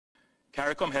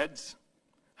CARICOM heads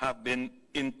have been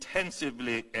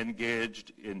intensively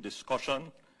engaged in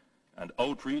discussion and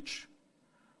outreach,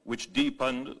 which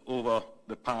deepened over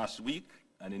the past week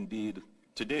and indeed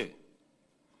today.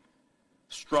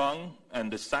 Strong and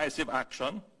decisive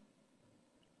action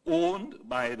owned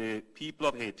by the people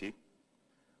of Haiti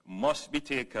must be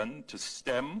taken to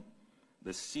stem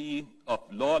the sea of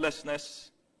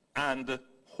lawlessness and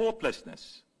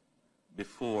hopelessness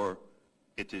before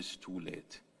it is too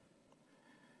late.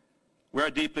 We are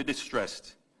deeply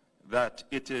distressed that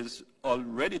it is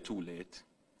already too late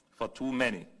for too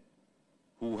many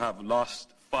who have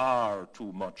lost far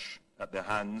too much at the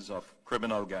hands of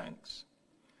criminal gangs.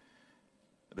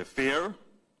 The fear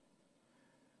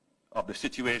of the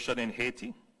situation in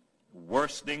Haiti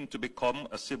worsening to become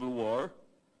a civil war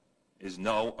is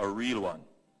now a real one.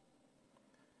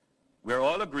 We are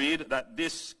all agreed that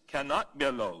this cannot be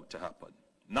allowed to happen,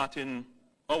 not in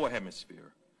our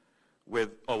hemisphere, with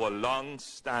our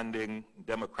long-standing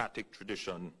democratic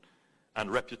tradition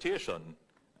and reputation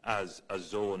as a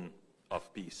zone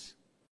of peace.